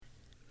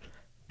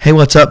Hey,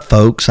 what's up,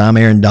 folks? I'm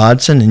Aaron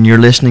Dodson, and you're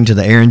listening to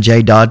the Aaron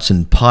J.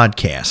 Dodson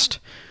Podcast.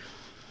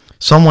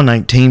 Psalm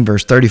 119,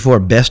 verse 34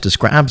 best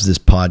describes this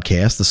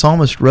podcast. The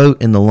psalmist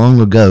wrote in the long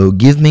ago,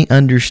 "Give me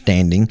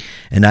understanding,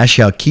 and I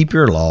shall keep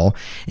your law.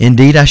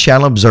 Indeed, I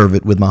shall observe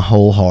it with my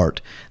whole heart."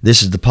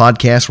 This is the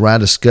podcast where I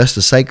discuss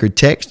the sacred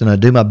text, and I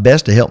do my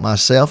best to help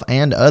myself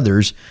and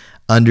others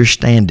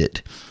understand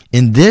it.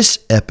 In this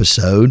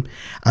episode,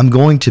 I'm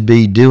going to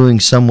be doing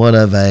somewhat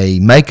of a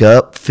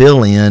makeup,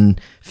 fill-in,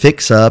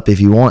 fix-up, if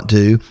you want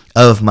to,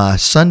 of my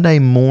Sunday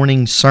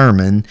morning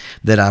sermon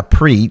that I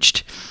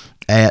preached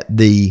at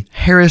the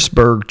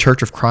Harrisburg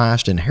Church of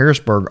Christ in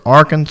Harrisburg,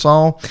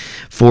 Arkansas,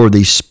 for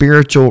the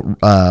spiritual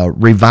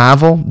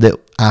revival that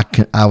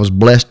I was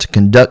blessed to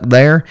conduct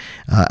there,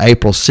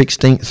 April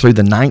 16th through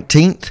the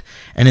 19th.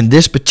 And in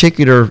this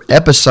particular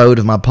episode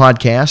of my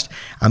podcast,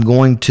 I'm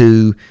going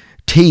to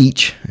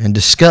teach and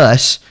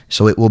discuss,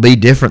 so it will be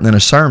different than a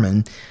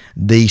sermon,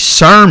 the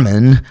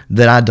sermon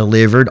that I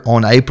delivered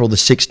on April the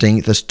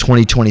 16th of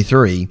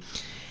 2023,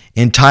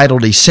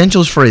 entitled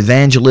Essentials for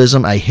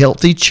Evangelism, a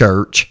Healthy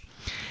Church,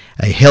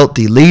 a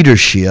Healthy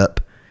Leadership,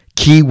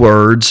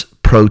 Keywords,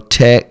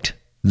 Protect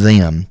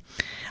Them.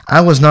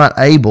 I was not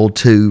able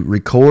to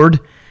record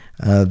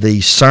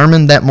the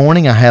sermon that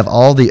morning. I have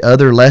all the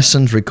other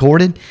lessons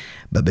recorded,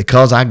 but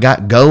because I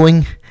got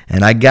going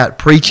and I got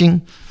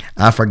preaching,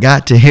 I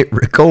forgot to hit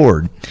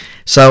record.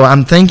 So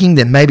I'm thinking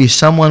that maybe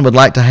someone would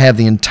like to have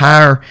the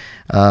entire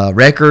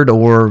record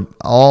or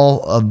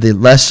all of the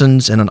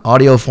lessons in an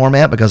audio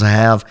format, because I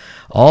have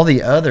all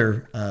the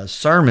other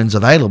sermons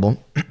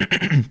available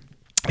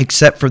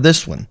except for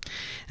this one.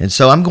 And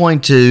so I'm going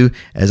to,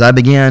 as I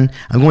begin,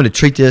 I'm going to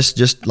treat this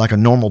just like a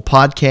normal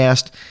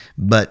podcast,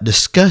 but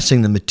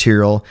discussing the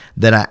material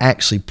that I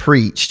actually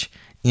preached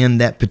in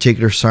that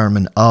particular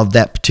sermon of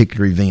that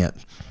particular event.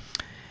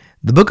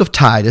 The book of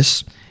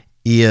Titus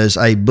is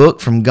a book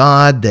from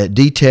God that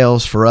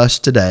details for us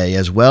today,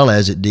 as well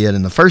as it did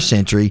in the first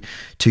century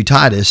to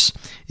Titus,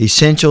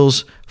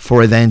 essentials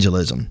for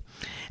evangelism.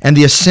 And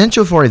the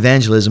essential for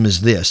evangelism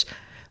is this: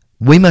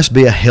 we must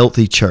be a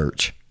healthy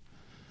church.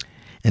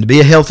 And to be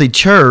a healthy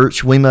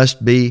church, we must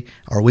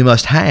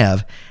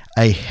have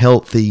a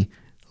healthy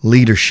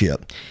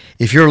leadership.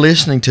 If you're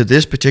listening to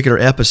this particular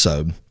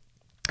episode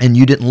and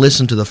you didn't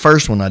listen to the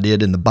first one I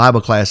did in the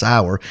Bible class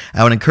hour,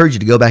 I would encourage you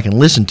to go back and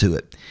listen to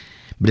it.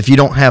 But if you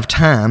don't have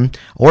time,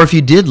 or if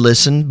you did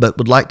listen but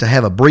would like to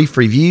have a brief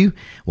review,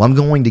 well, I'm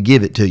going to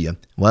give it to you.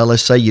 Well,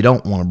 let's say you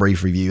don't want a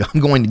brief review.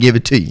 I'm going to give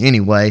it to you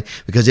anyway,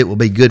 because it will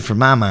be good for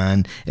my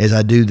mind as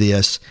I do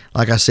this,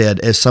 like I said,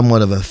 as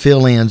somewhat of a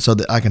fill-in so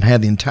that I can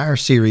have the entire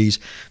series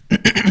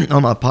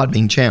on my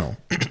Podbean channel.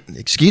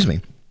 Excuse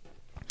me.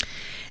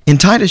 In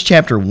Titus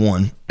chapter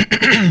 1,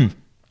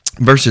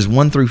 verses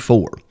 1 through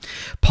 4,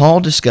 Paul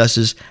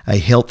discusses a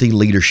healthy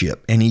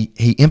leadership, and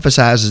he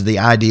emphasizes the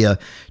idea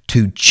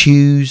to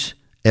choose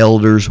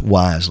elders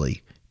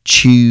wisely.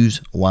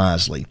 Choose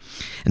wisely.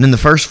 And in the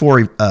first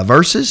four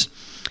verses,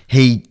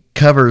 he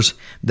covers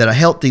that a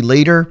healthy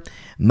leader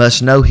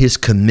must know his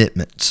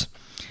commitments,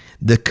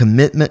 the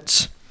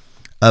commitments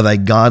of a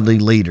godly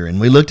leader. And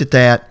we looked at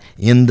that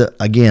in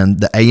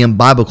the AM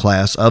Bible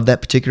class of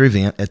that particular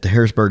event at the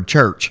Harrisburg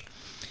Church,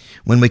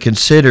 when we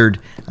considered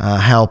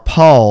how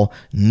Paul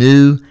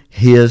knew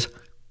his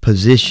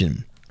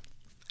position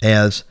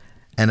as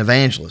an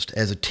evangelist,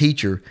 as a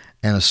teacher,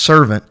 and a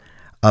servant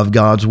of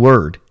God's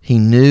Word. He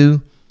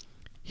knew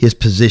his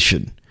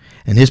position.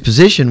 And his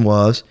position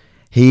was,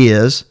 he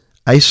is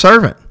a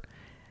servant.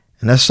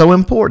 And that's so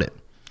important.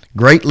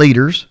 Great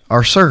leaders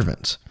are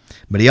servants.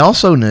 But he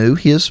also knew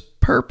his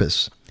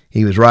purpose.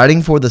 He was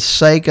writing for the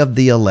sake of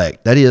the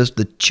elect, that is,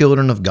 the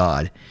children of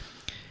God.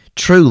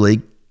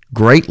 Truly,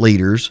 great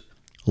leaders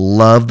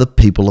love the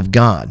people of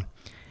God.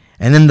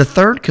 And then the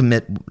third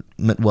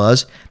commitment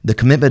was the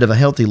commitment of a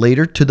healthy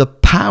leader to the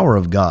power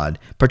of God.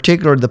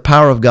 Particularly, the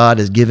power of God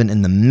is given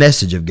in the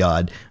message of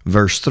God,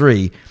 verse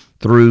 3,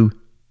 through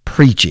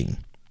preaching.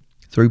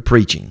 Through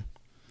preaching.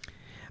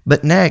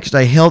 But next,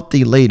 a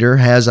healthy leader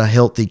has a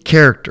healthy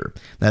character.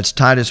 That's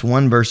Titus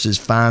 1, verses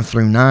 5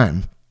 through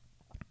 9.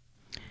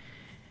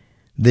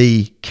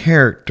 The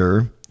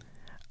character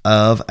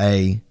of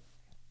a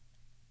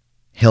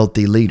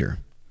healthy leader.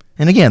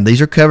 And again, these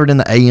are covered in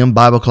the AM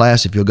Bible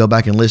class. If you'll go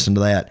back and listen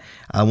to that,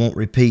 I won't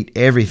repeat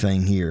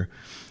everything here.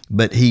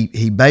 But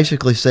he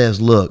basically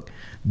says, look,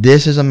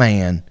 this is a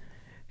man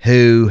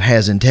who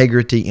has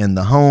integrity in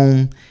the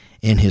home,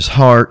 in his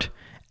heart,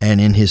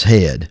 and in his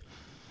head.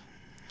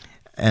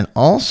 And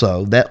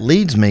also, that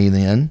leads me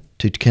then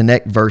to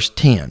connect verse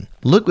 10.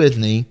 Look with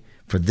me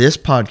for this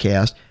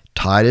podcast,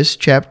 Titus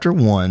chapter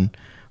 1,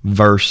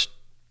 verse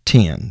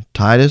 10.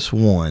 Titus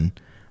 1,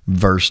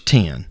 verse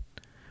 10.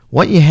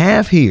 What you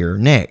have here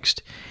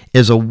next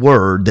is a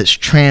word that's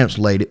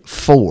translated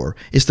for.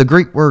 It's the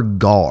Greek word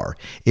gar.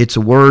 It's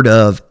a word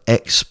of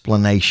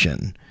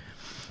explanation.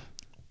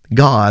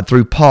 God,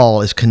 through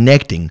Paul, is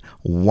connecting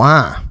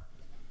why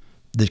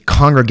the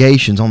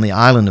congregations on the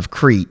island of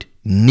Crete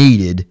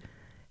needed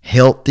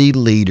healthy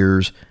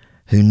leaders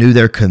who knew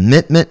their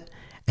commitment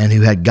and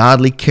who had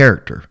godly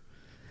character.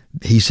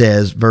 He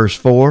says, verse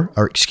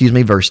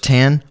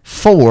 10,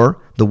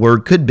 for, the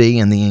word could be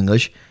in the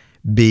English,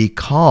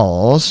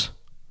 because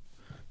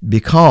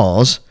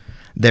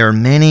there are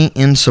many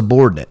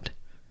insubordinate,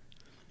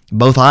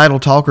 both idle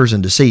talkers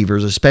and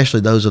deceivers, especially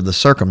those of the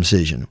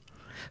circumcision,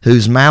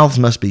 whose mouths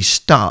must be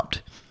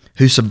stopped,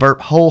 who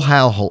subvert whole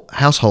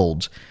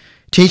households,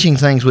 teaching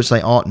things which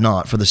they ought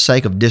not, for the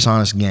sake of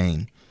dishonest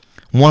gain.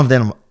 One of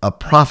them, a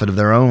prophet of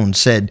their own,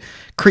 said,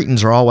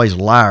 Cretans are always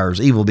liars,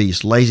 evil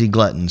beasts, lazy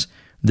gluttons.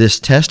 This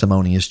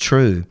testimony is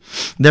true.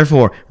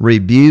 Therefore,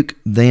 rebuke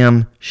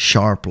them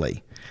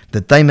sharply,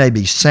 that they may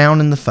be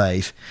sound in the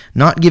faith,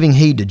 not giving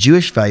heed to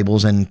Jewish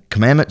fables and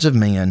commandments of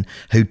men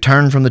who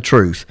turn from the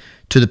truth.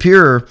 To the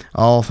pure,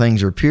 all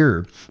things are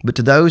pure, but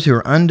to those who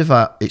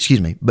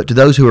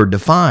are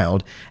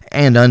defiled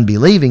and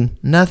unbelieving,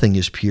 nothing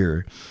is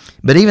pure.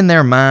 But even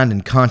their mind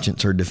and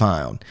conscience are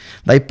defiled.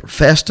 They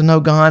profess to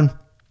know God,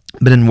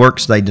 but in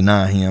works they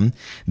deny him,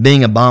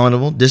 being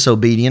abominable,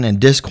 disobedient, and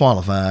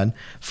disqualified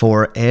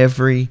for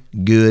every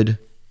good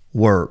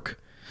work.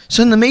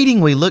 So in the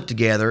meeting, we looked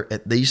together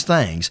at these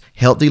things: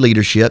 healthy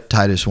leadership,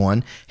 Titus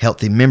 1,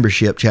 healthy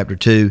membership, chapter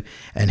 2,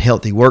 and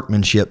healthy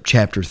workmanship,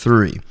 chapter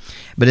 3.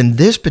 But in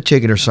this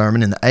particular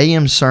sermon, in the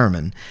AM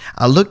sermon,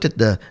 I looked at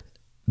the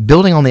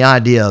building on the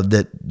idea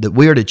that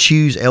we are to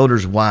choose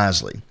elders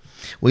wisely.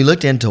 We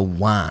looked into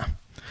why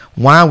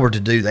we're to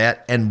do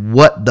that, and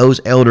what those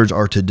elders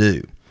are to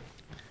do.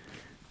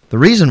 The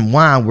reason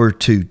why we're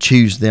to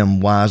choose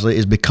them wisely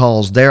is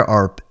because there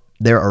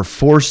are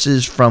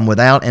forces from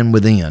without and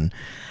within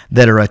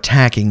that are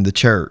attacking the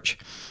church.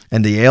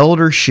 And the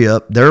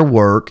eldership, their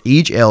work,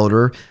 each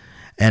elder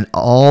and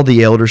all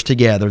the elders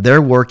together,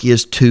 their work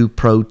is to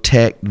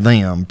protect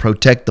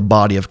the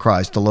body of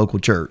Christ, the local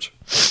church.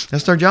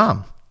 That's their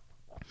job.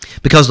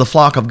 Because the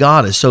flock of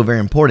God is so very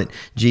important.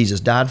 Jesus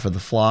died for the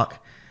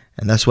flock,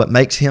 and that's what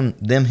makes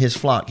them his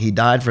flock. He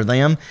died for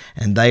them,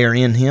 and they are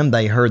in him.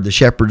 They heard the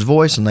shepherd's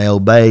voice, and they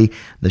obey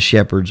the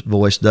shepherd's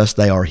voice. Thus,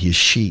 they are his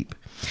sheep.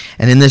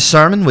 And in this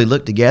sermon, we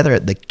look together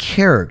at the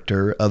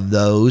character of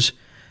those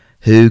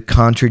who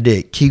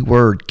contradict. Key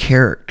word,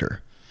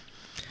 character.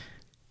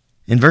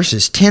 In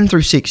verses 10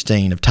 through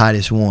 16 of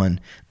Titus 1,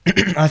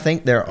 I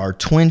think there are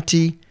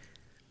 20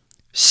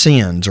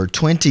 sins, or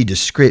 20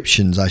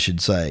 descriptions, I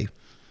should say,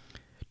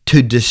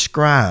 to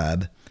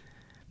describe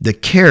the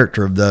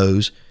character of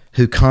those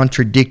who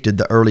contradicted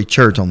the early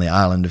church on the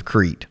island of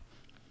Crete.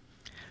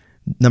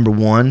 Number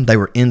 1, they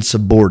were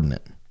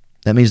insubordinate.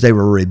 That means they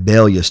were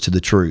rebellious to the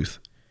truth.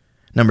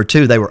 Number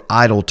 2, they were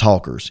idle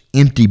talkers,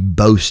 empty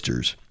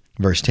boasters,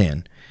 verse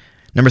 10.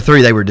 Number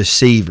 3, they were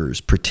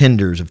deceivers,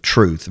 pretenders of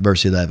truth,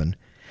 verse 11.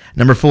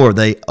 Number 4,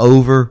 they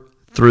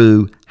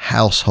overthrew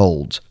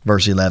households,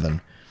 verse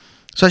 11.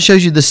 So it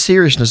shows you the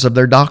seriousness of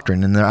their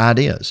doctrine and their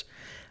ideas.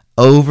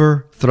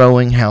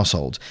 Overthrowing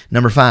households.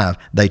 Number 5,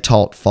 they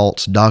taught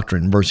false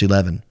doctrine, verse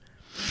 11.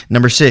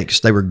 Number 6,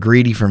 they were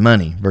greedy for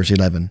money, verse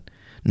 11.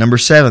 Number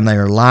 7, they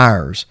are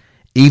liars,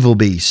 evil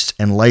beasts,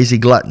 and lazy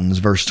gluttons,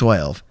 verse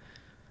 12.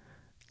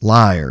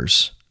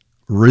 Liars,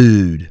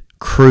 rude,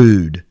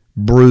 crude,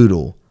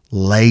 brutal,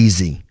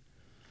 lazy.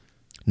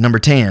 Number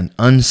 10,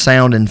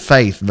 unsound in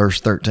faith, verse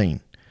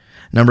 13.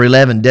 Number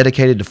 11,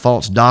 dedicated to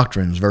false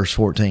doctrines, verse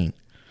 14.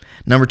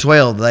 Number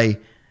 12, they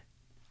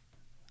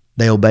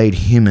obeyed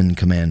human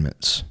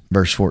commandments,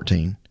 verse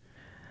 14.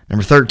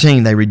 Number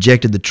 13, they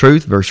rejected the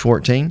truth, verse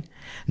 14.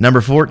 Number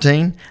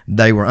 14,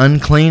 they were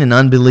unclean and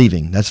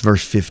unbelieving, that's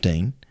verse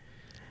 15.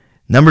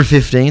 Number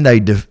 15,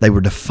 they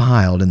were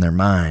defiled in their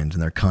minds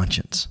and their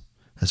conscience,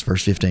 that's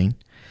verse 15.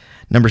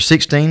 Number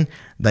 16,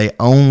 they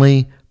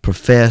only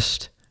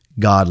professed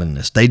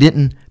godliness. They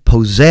didn't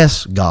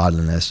possess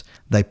godliness,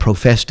 they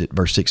professed it,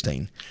 verse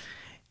 16.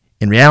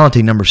 In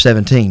reality, number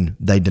 17,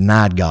 they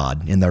denied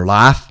God in their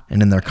life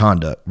and in their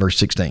conduct, verse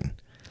 16.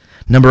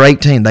 Number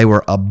 18, they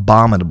were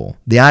abominable.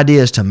 The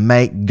idea is to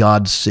make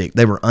God sick.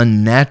 They were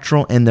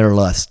unnatural in their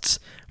lusts,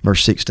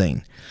 verse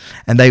 16.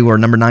 And they were,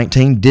 number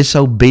 19,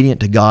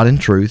 disobedient to God in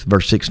truth,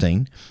 verse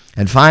 16.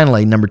 And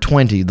finally, number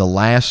 20, the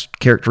last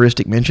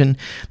characteristic mentioned,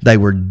 they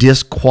were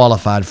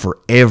disqualified for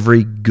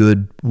every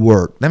good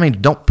work. That means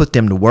don't put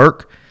them to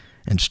work.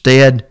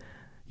 Instead,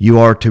 you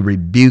are to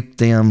rebuke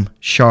them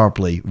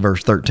sharply,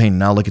 verse 13.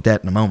 And I'll look at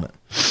that in a moment.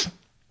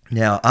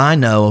 Now, I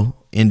know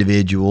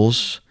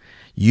individuals,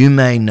 you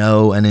may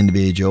know an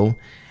individual,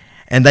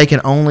 and they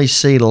can only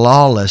see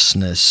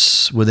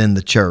lawlessness within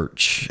the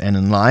church and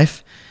in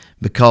life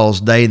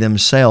because they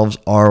themselves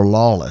are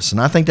lawless. And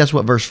I think that's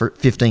what verse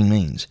 15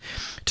 means.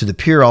 To the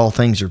pure, all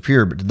things are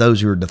pure, but to those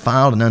who are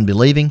defiled and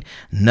unbelieving,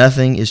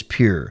 nothing is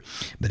pure.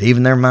 But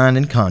even their mind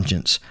and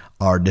conscience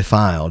are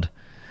defiled.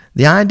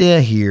 The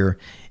idea here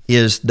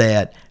is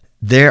that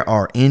there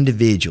are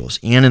individuals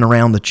in and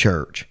around the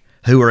church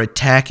who are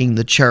attacking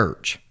the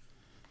church.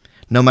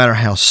 No matter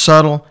how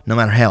subtle, no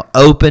matter how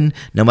open,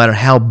 no matter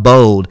how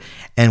bold,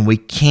 and we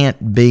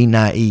can't be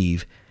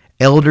naive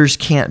Elders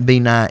can't be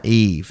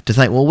naive to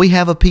think, well, we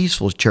have a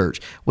peaceful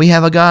church. We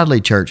have a godly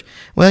church.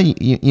 Well,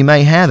 you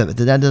may have it, but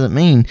that doesn't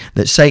mean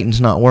that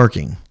Satan's not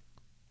working.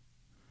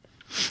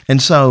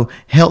 And so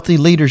healthy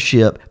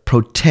leadership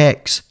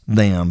protects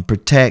them,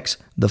 protects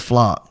the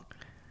flock,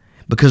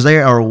 because they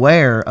are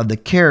aware of the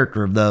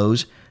character of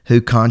those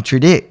who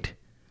contradict.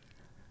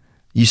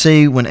 You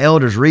see, when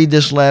elders read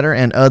this letter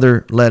and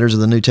other letters of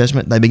the New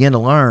Testament, they begin to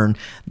learn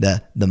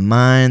the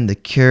mind, the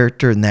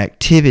character, and the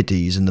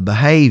activities and the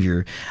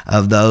behavior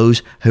of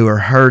those who are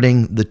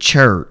hurting the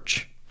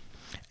church.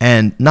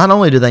 And not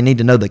only do they need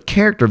to know the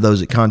character of those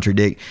that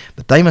contradict,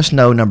 but they must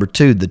know, number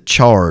two, the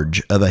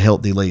charge of a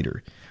healthy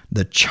leader.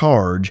 The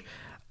charge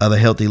of a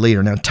healthy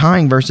leader. Now,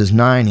 tying verses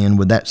 9 in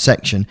with that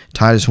section,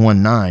 Titus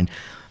 1:9,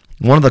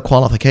 one of the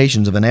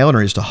qualifications of an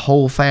elder is to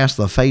hold fast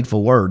the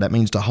faithful word. That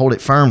means to hold it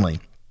firmly,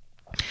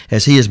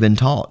 as he has been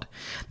taught,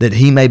 that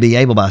he may be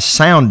able by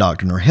sound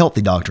doctrine or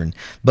healthy doctrine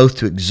both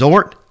to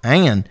exhort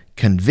and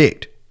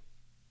convict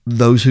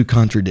those who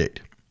contradict.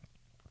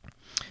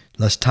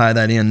 Let's tie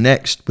that in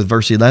next with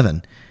verse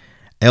 11.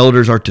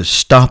 Elders are to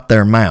stop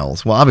their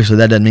mouths. Well, obviously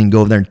that doesn't mean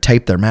go over there and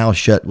tape their mouths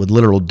shut with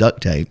literal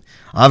duct tape.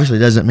 Obviously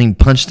it doesn't mean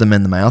punch them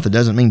in the mouth. It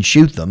doesn't mean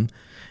shoot them.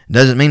 It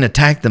doesn't mean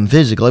attack them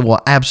physically.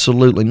 Well,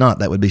 absolutely not.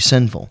 That would be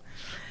sinful.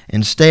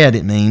 Instead,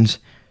 it means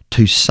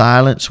to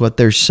silence what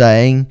they're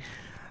saying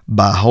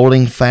by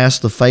holding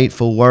fast the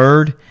faithful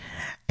word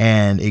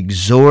and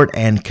exhort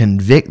and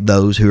convict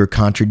those who are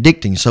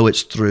contradicting. So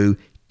it's through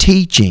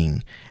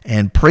teaching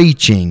and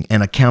preaching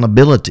and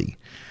accountability.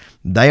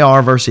 They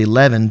are, verse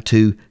 11,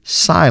 to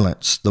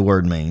silence, the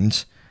word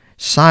means.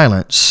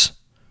 Silence.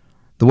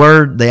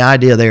 The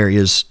idea there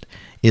is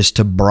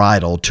to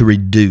bridle, to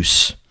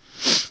reduce.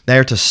 They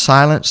are to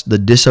silence the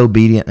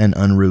disobedient and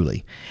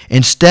unruly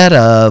instead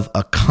of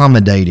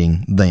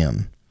accommodating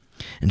them,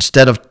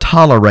 instead of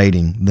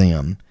tolerating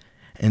them,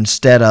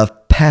 instead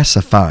of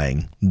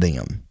pacifying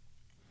them.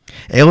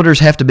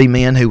 Elders have to be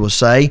men who will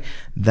say,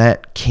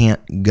 that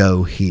can't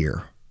go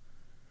here.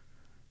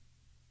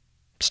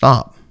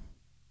 Stop.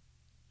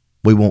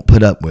 We won't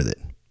put up with it.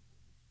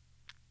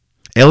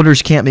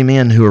 Elders can't be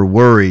men who are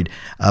worried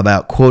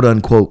about, quote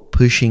unquote,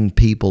 pushing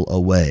people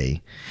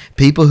away.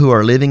 People who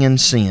are living in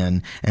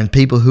sin and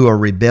people who are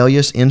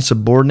rebellious,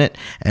 insubordinate,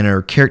 and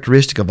are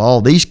characteristic of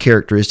all these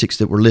characteristics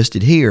that were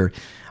listed here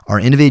are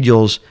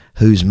individuals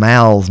whose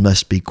mouths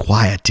must be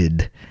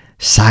quieted,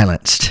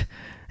 silenced,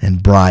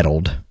 and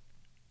bridled.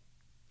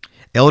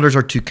 Elders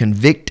are to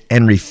convict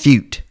and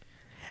refute,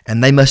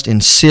 and they must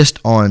insist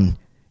on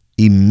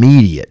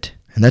immediate,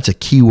 and that's a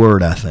key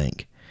word, I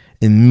think,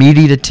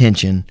 immediate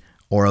attention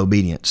or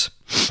obedience.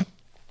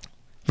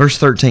 Verse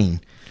 13,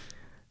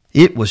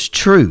 it was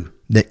true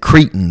that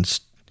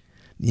Cretans,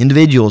 the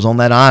individuals on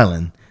that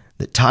island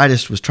that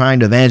Titus was trying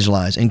to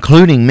evangelize,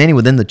 including many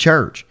within the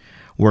church,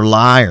 were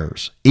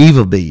liars,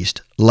 evil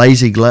beasts,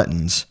 lazy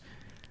gluttons.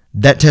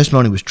 That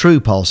testimony was true,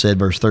 Paul said,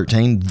 verse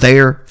 13,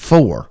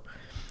 therefore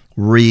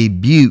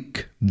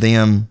rebuke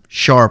them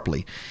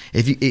sharply.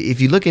 If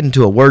you look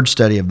into a word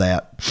study of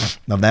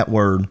that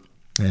word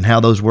and how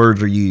those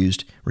words are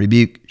used,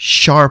 rebuke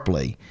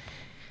sharply,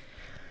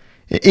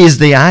 is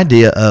the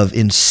idea of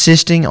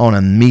insisting on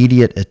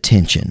immediate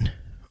attention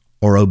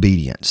or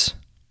obedience.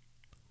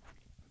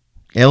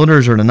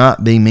 Elders are to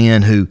not be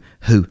men who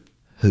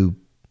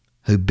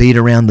beat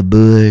around the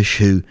bush,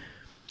 who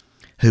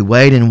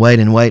wait and wait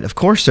and wait. Of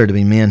course, they're to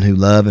be men who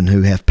love and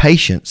who have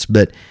patience,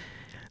 but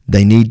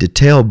they need to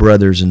tell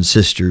brothers and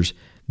sisters,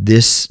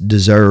 this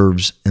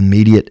deserves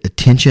immediate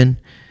attention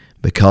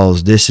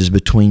because this is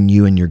between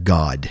you and your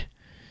God.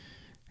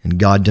 And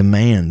God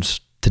demands,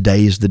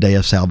 today is the day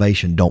of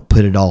salvation. Don't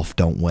put it off.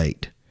 Don't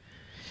wait.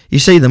 You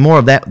see, the more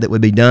of that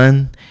would be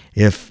done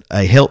if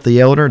a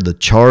healthy elder, the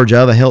charge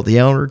of a healthy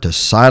elder, to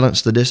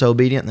silence the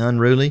disobedient and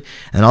unruly,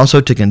 and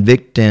also to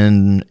convict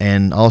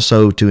and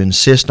also to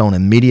insist on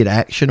immediate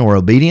action or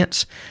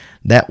obedience,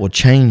 that will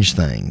change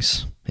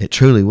things. It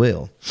truly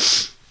will.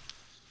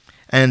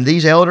 And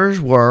these elders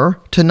were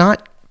to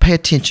not pay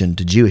attention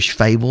to Jewish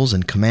fables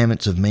and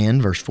commandments of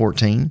men, verse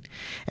 14,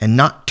 and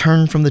not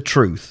turn from the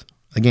truth.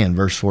 Again,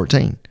 verse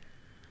 14.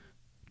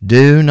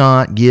 Do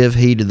not give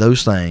heed to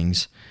those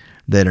things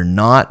that are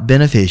not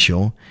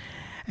beneficial,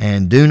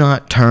 and do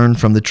not turn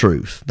from the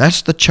truth.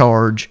 That's the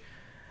charge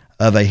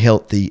of a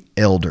healthy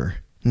elder.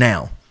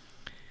 Now,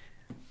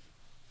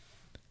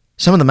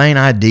 some of the main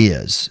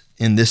ideas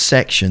in this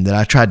section that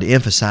I tried to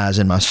emphasize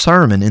in my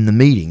sermon in the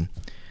meeting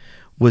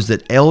was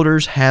that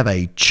elders have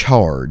a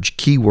charge,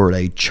 keyword,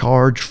 a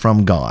charge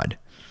from God.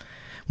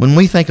 When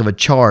we think of a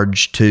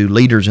charge to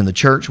leaders in the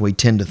church, we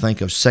tend to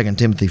think of 2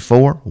 Timothy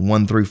 4,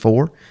 1 through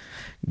 4,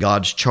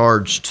 God's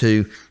charge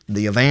to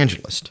the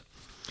evangelist.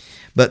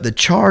 But the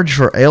charge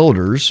for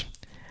elders,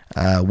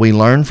 we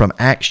learn from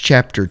Acts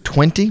chapter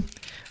 20,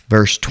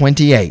 verse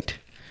 28,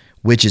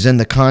 which is in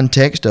the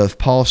context of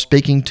Paul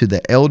speaking to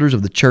the elders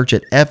of the church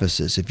at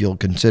Ephesus, if you'll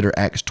consider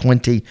Acts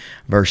 20,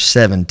 verse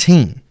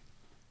 17.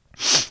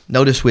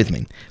 Notice with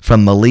me,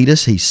 from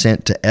Miletus he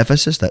sent to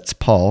Ephesus, that's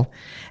Paul,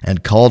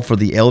 and called for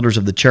the elders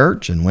of the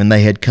church. And when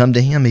they had come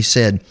to him, he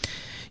said,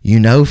 "You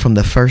know from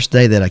the first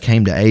day that I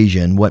came to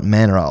Asia in what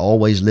manner I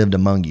always lived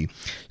among you,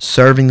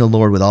 serving the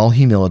Lord with all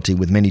humility,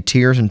 with many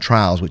tears and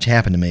trials which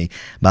happened to me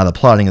by the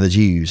plotting of the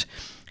Jews.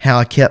 How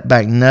I kept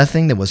back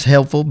nothing that was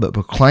helpful, but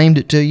proclaimed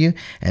it to you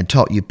and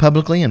taught you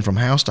publicly and from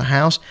house to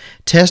house,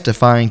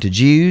 testifying to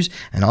Jews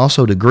and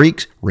also to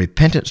Greeks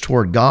repentance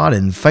toward God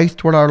and faith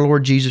toward our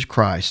Lord Jesus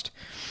Christ.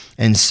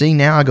 And see,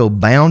 now I go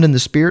bound in the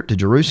Spirit to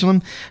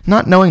Jerusalem,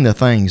 not knowing the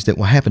things that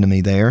will happen to me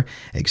there,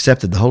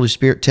 except that the Holy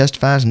Spirit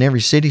testifies in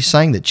every city,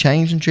 saying that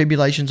change and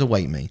tribulations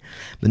await me.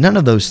 But none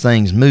of those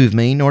things move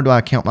me, nor do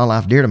I count my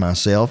life dear to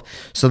myself,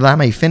 so that I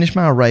may finish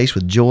my race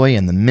with joy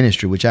and the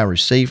ministry which I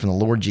received from the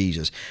Lord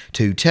Jesus,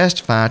 to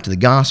testify to the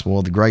gospel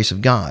of the grace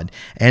of God.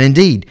 And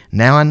indeed,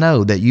 now I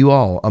know that you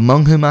all,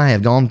 among whom I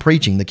have gone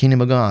preaching the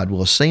kingdom of God,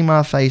 will see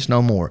my face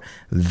no more.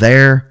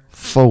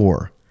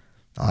 Therefore,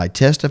 I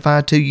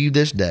testify to you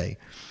this day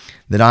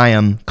that I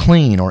am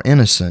clean or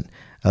innocent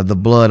of the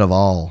blood of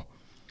all.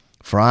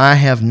 For I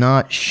have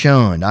not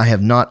shunned, I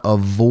have not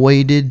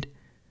avoided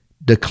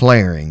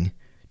declaring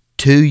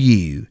to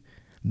you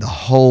the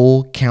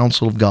whole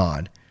counsel of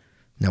God."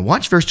 Now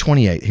watch verse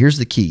 28. Here's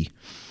the key.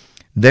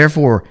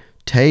 "Therefore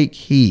take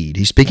heed."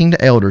 He's speaking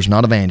to elders,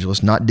 not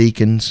evangelists, not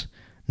deacons,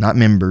 not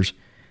members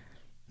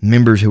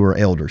who are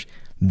elders.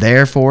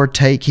 "Therefore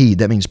take heed."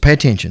 That means pay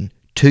attention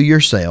to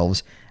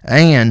yourselves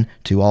and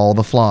to all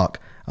the flock,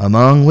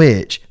 among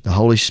which the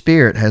Holy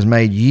Spirit has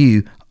made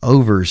you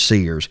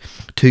overseers,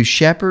 to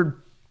shepherd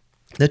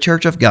the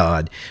church of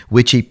God,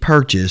 which he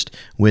purchased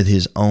with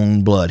his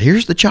own blood.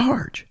 Here's the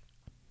charge.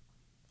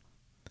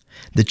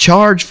 The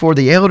charge for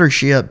the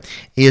eldership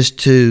is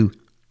to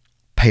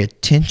pay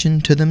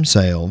attention to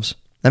themselves.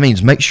 That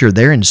means make sure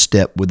they're in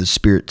step with the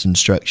Spirit's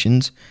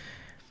instructions,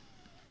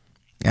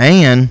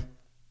 and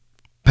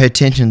pay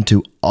attention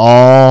to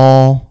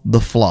all the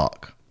flock.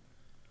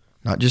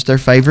 Not just their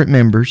favorite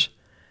members,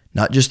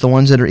 not just the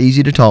ones that are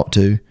easy to talk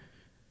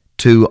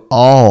to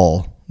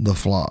all the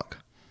flock.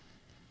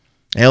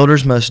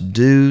 Elders must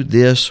do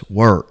this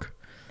work.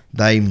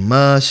 They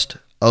must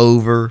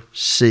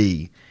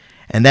oversee.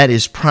 And that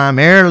is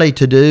primarily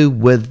to do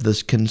with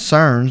the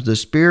concerns, the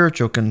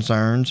spiritual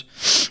concerns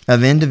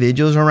of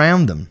individuals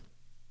around them.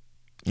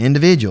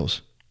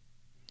 Individuals.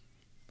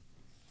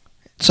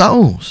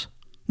 Souls.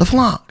 The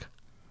flock.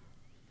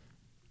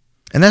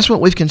 And that's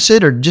what we've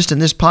considered just in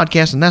this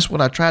podcast, and that's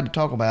what I tried to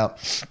talk about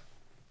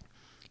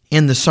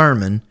in the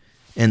sermon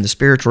and the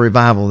spiritual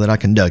revival that I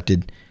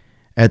conducted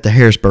at the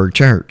Harrisburg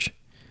church.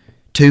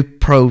 To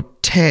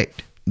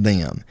protect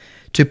them.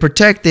 To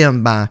protect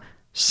them by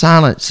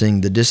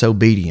silencing the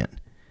disobedient,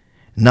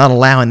 not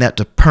allowing that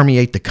to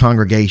permeate the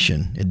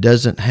congregation. It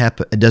doesn't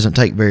happen. It doesn't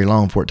take very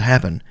long for it to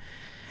happen.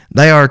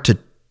 They are to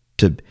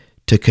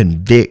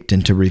convict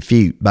and to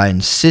refute by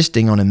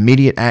insisting on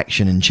immediate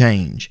action and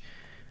change.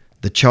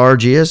 The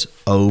charge is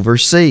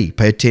oversee.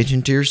 Pay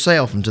attention to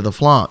yourself and to the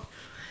flock.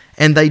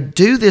 And they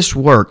do this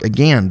work,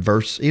 again,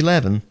 verse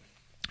 11,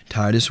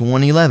 Titus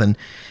 1:11,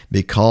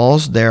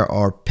 because there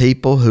are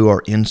people who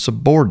are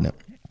insubordinate.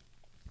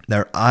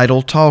 They're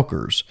idle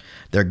talkers.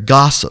 They're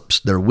gossips.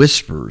 They're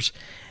whisperers.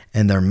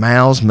 And their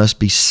mouths must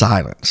be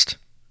silenced.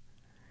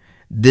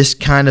 This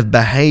kind of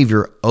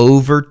behavior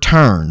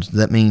overturns,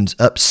 that means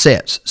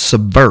upsets,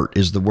 subvert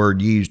is the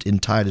word used in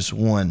Titus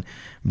 1,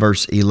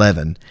 verse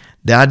 11.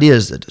 The idea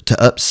is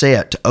to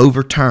upset, to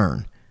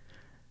overturn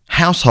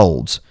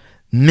households,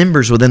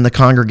 members within the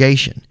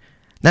congregation.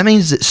 That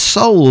means that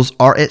souls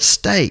are at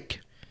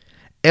stake.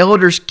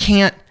 Elders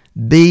can't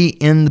be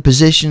in the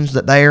positions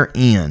that they are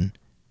in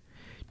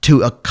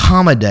to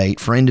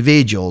accommodate for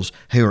individuals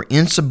who are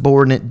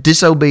insubordinate,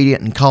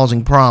 disobedient, and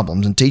causing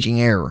problems and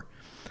teaching error.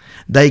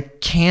 They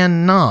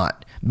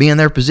cannot be in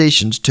their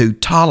positions to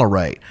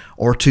tolerate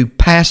or to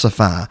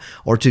pacify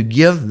or to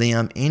give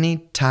them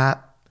any type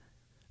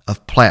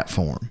of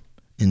platform.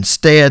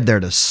 Instead, they're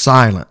to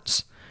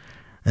silence,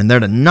 and they're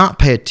to not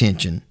pay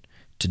attention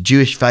to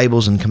Jewish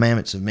fables and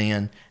commandments of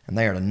men, and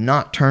they are to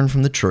not turn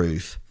from the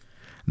truth.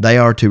 They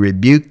are to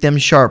rebuke them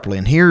sharply,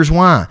 and here's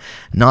why.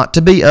 Not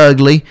to be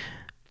ugly,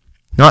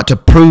 not to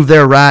prove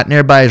they're right and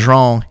everybody's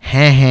wrong.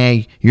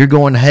 Ha, you're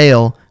going to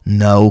hell.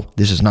 No,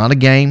 this is not a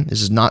game.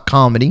 This is not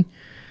comedy.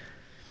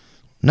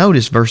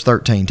 Notice verse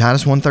 13,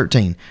 Titus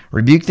 1:13.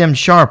 Rebuke them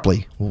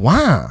sharply.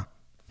 Why?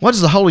 What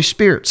does the Holy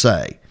Spirit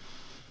say?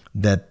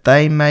 That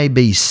they may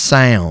be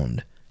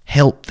sound,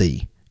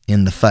 healthy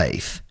in the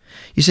faith.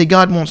 You see,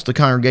 God wants the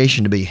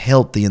congregation to be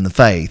healthy in the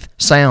faith,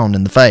 sound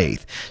in the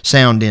faith,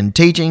 sound in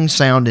teaching,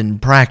 sound in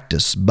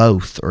practice.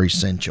 Both are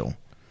essential.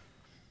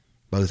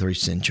 Both are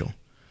essential.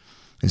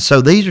 And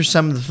so these are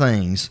some of the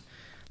things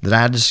that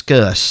I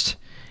discussed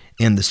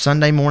in the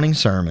Sunday morning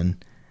sermon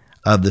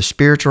of the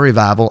spiritual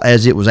revival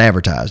as it was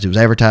advertised. It was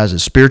advertised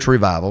as spiritual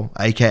revival,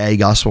 aka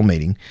gospel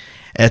meeting,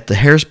 at the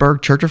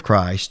Harrisburg Church of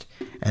Christ.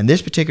 And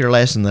this particular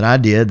lesson that I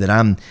did, that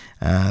I'm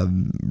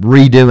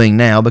redoing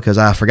now because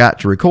I forgot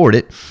to record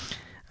it,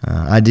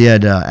 I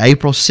did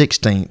April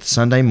 16th,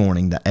 Sunday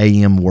morning, the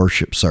AM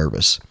worship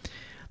service.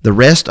 The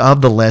rest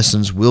of the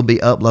lessons will be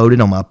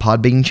uploaded on my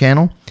Podbean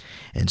channel.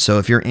 And so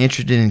if you're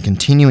interested in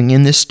continuing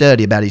in this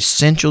study about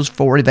essentials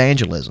for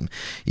evangelism,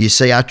 you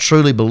see, I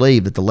truly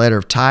believe that the letter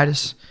of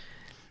Titus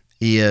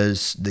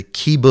is the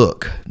key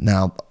book.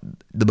 Now,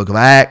 the book of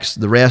Acts,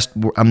 the rest,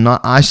 I'm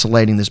not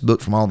isolating this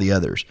book from all the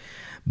others,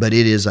 but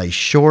it is a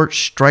short,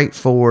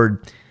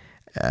 straightforward,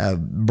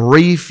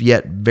 brief,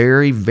 yet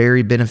very,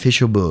 very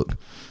beneficial book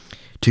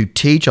to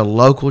teach a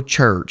local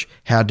church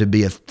how to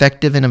be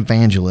effective in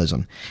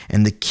evangelism.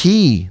 And the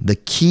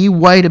key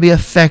way to be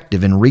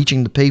effective in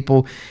reaching the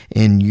people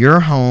in your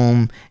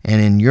home and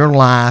in your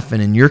life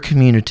and in your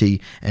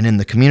community and in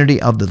the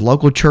community of the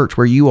local church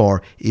where you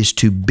are is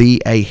to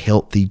be a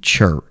healthy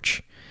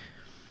church.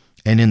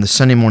 And in the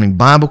Sunday morning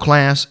Bible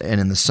class and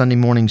in the Sunday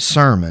morning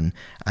sermon,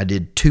 I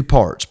did two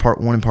parts,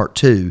 part 1 and part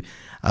 2,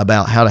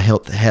 about how to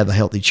have a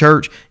healthy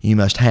church. You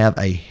must have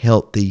a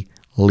healthy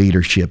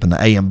leadership. In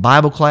the AM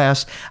Bible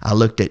class, I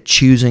looked at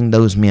choosing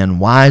those men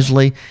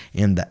wisely.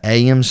 In the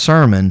AM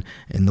sermon,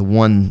 and the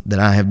one that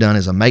I have done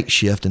as a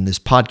makeshift in this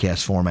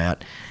podcast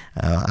format,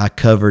 I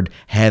covered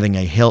having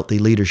a healthy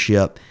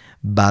leadership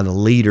by the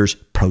leaders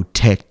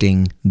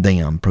protecting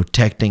them,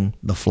 protecting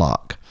the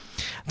flock.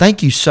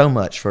 Thank you so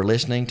much for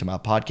listening to my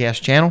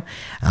podcast channel.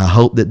 I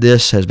hope that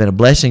this has been a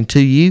blessing to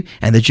you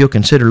and that you'll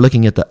consider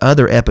looking at the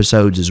other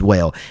episodes as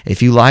well.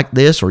 If you like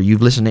this or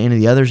you've listened to any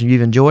of the others and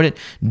you've enjoyed it,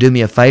 do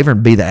me a favor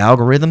and be the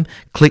algorithm.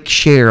 Click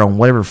share on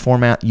whatever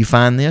format you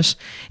find this.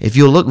 If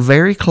you'll look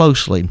very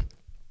closely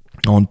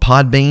on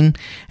Podbean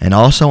and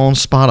also on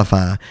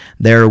Spotify,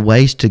 there are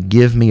ways to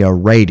give me a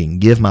rating.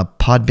 Give my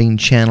Podbean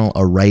channel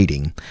a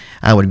rating.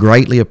 I would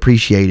greatly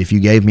appreciate if you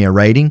gave me a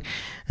rating.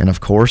 And of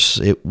course,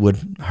 it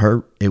wouldn't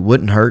hurt. It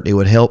would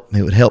help.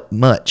 It would help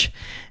much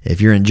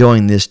if you're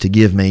enjoying this to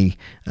give me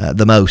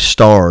the most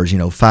stars,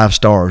 5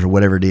 stars or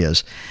whatever it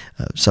is.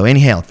 So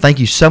anyhow, thank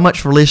you so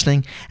much for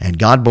listening, and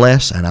God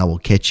bless, and I will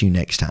catch you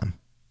next time.